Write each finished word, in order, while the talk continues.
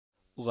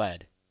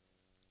Lead.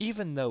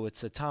 Even though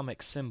its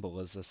atomic symbol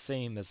is the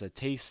same as a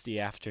tasty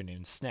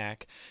afternoon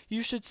snack,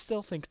 you should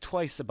still think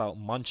twice about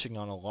munching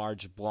on a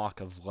large block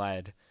of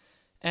lead.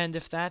 And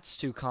if that's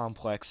too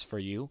complex for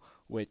you,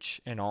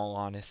 which, in all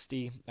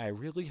honesty, I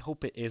really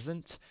hope it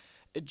isn't,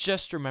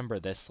 just remember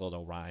this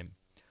little rhyme.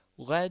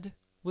 Lead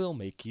will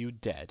make you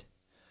dead.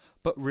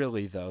 But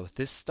really though,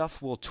 this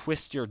stuff will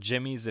twist your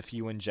jimmies if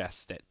you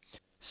ingest it.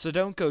 So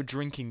don't go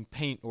drinking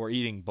paint or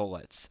eating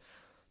bullets.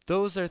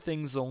 Those are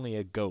things only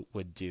a goat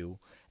would do.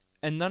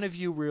 And none of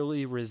you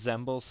really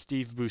resemble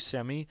Steve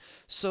Buscemi,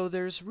 so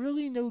there's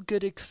really no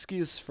good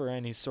excuse for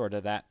any sort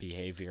of that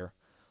behavior.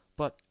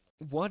 But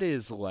what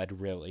is lead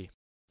really?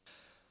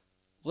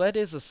 Lead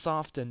is a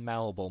soft and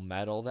malleable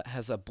metal that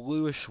has a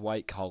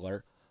bluish-white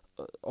color,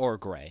 or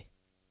gray.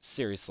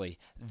 Seriously,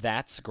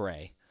 that's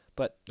gray.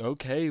 But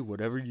okay,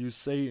 whatever you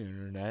say,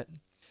 Internet.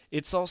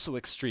 It's also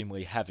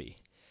extremely heavy.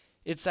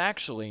 It's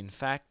actually, in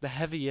fact, the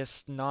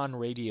heaviest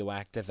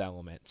non-radioactive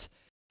element.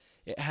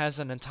 It has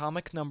an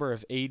atomic number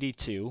of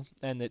 82,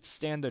 and its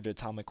standard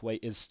atomic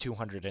weight is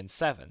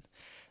 207.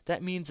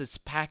 That means it's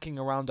packing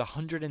around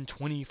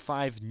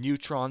 125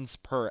 neutrons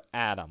per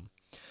atom.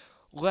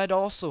 Lead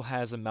also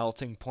has a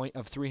melting point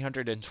of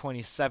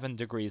 327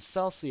 degrees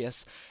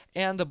Celsius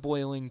and a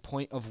boiling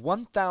point of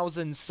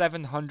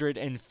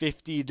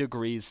 1,750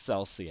 degrees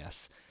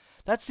Celsius.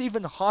 That's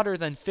even hotter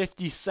than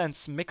 50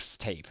 Cent's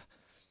mixtape.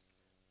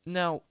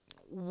 Now,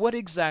 what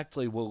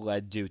exactly will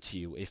lead do to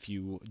you if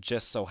you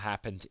just so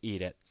happen to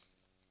eat it?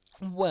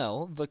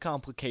 Well, the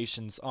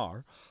complications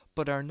are,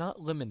 but are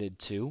not limited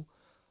to,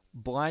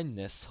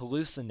 blindness,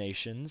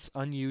 hallucinations,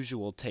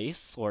 unusual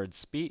taste, slurred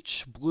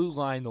speech, blue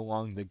line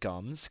along the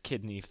gums,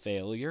 kidney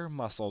failure,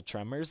 muscle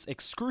tremors,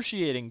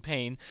 excruciating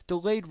pain,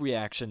 delayed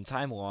reaction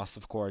time, loss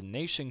of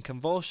coordination,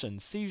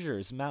 convulsions,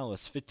 seizures,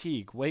 malaise,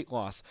 fatigue, weight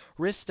loss,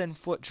 wrist and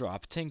foot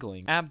drop,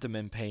 tingling,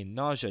 abdomen pain,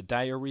 nausea,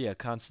 diarrhea,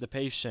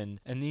 constipation,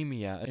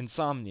 anemia,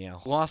 insomnia,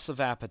 loss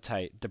of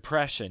appetite,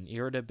 depression,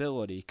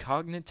 irritability,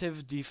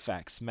 cognitive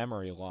defects,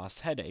 memory loss,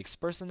 headaches,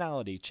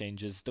 personality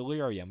changes,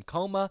 delirium,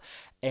 coma,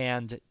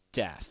 and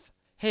death.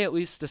 Hey, at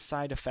least the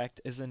side effect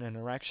isn't an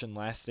erection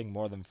lasting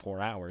more than 4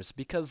 hours,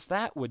 because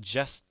that would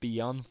just be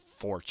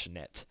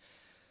unfortunate.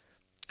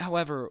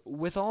 However,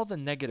 with all the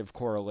negative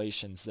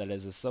correlations that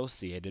is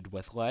associated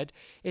with lead,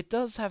 it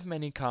does have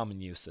many common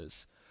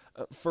uses.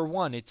 For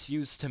one, it's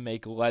used to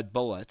make lead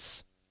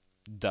bullets.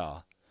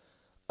 Duh.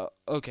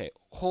 Okay,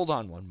 hold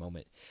on one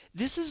moment.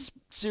 This is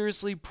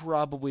seriously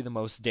probably the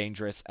most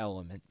dangerous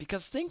element,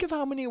 because think of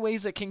how many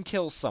ways it can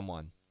kill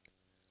someone.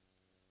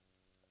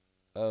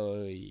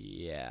 Oh,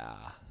 yeah.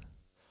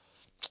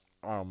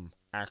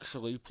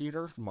 Actually,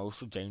 Peter, the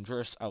most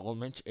dangerous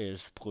element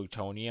is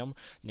plutonium,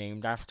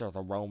 named after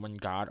the Roman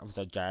god of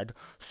the dead,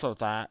 so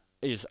that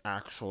is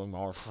actually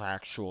more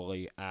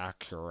factually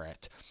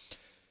accurate.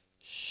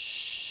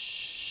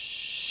 Shut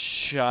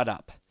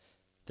up.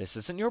 This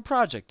isn't your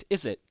project,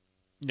 is it?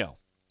 No.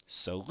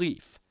 So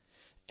leave.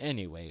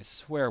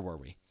 Anyways, where were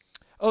we?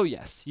 Oh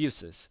yes,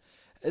 uses.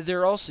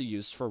 They're also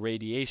used for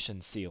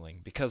radiation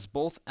sealing, because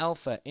both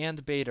alpha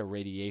and beta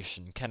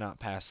radiation cannot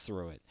pass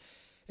through it.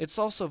 It's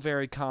also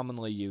very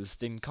commonly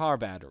used in car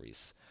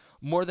batteries.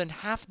 More than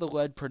half the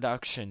lead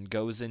production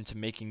goes into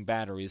making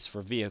batteries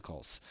for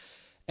vehicles.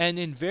 And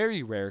in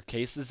very rare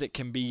cases it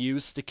can be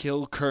used to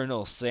kill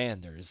Colonel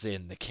Sanders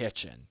in the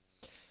kitchen.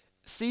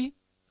 See?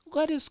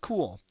 Lead is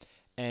cool.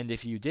 And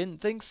if you didn't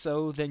think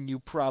so, then you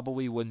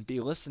probably wouldn't be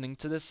listening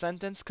to this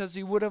sentence because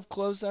you would have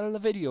closed out of the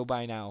video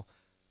by now.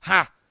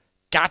 Ha!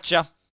 Gotcha!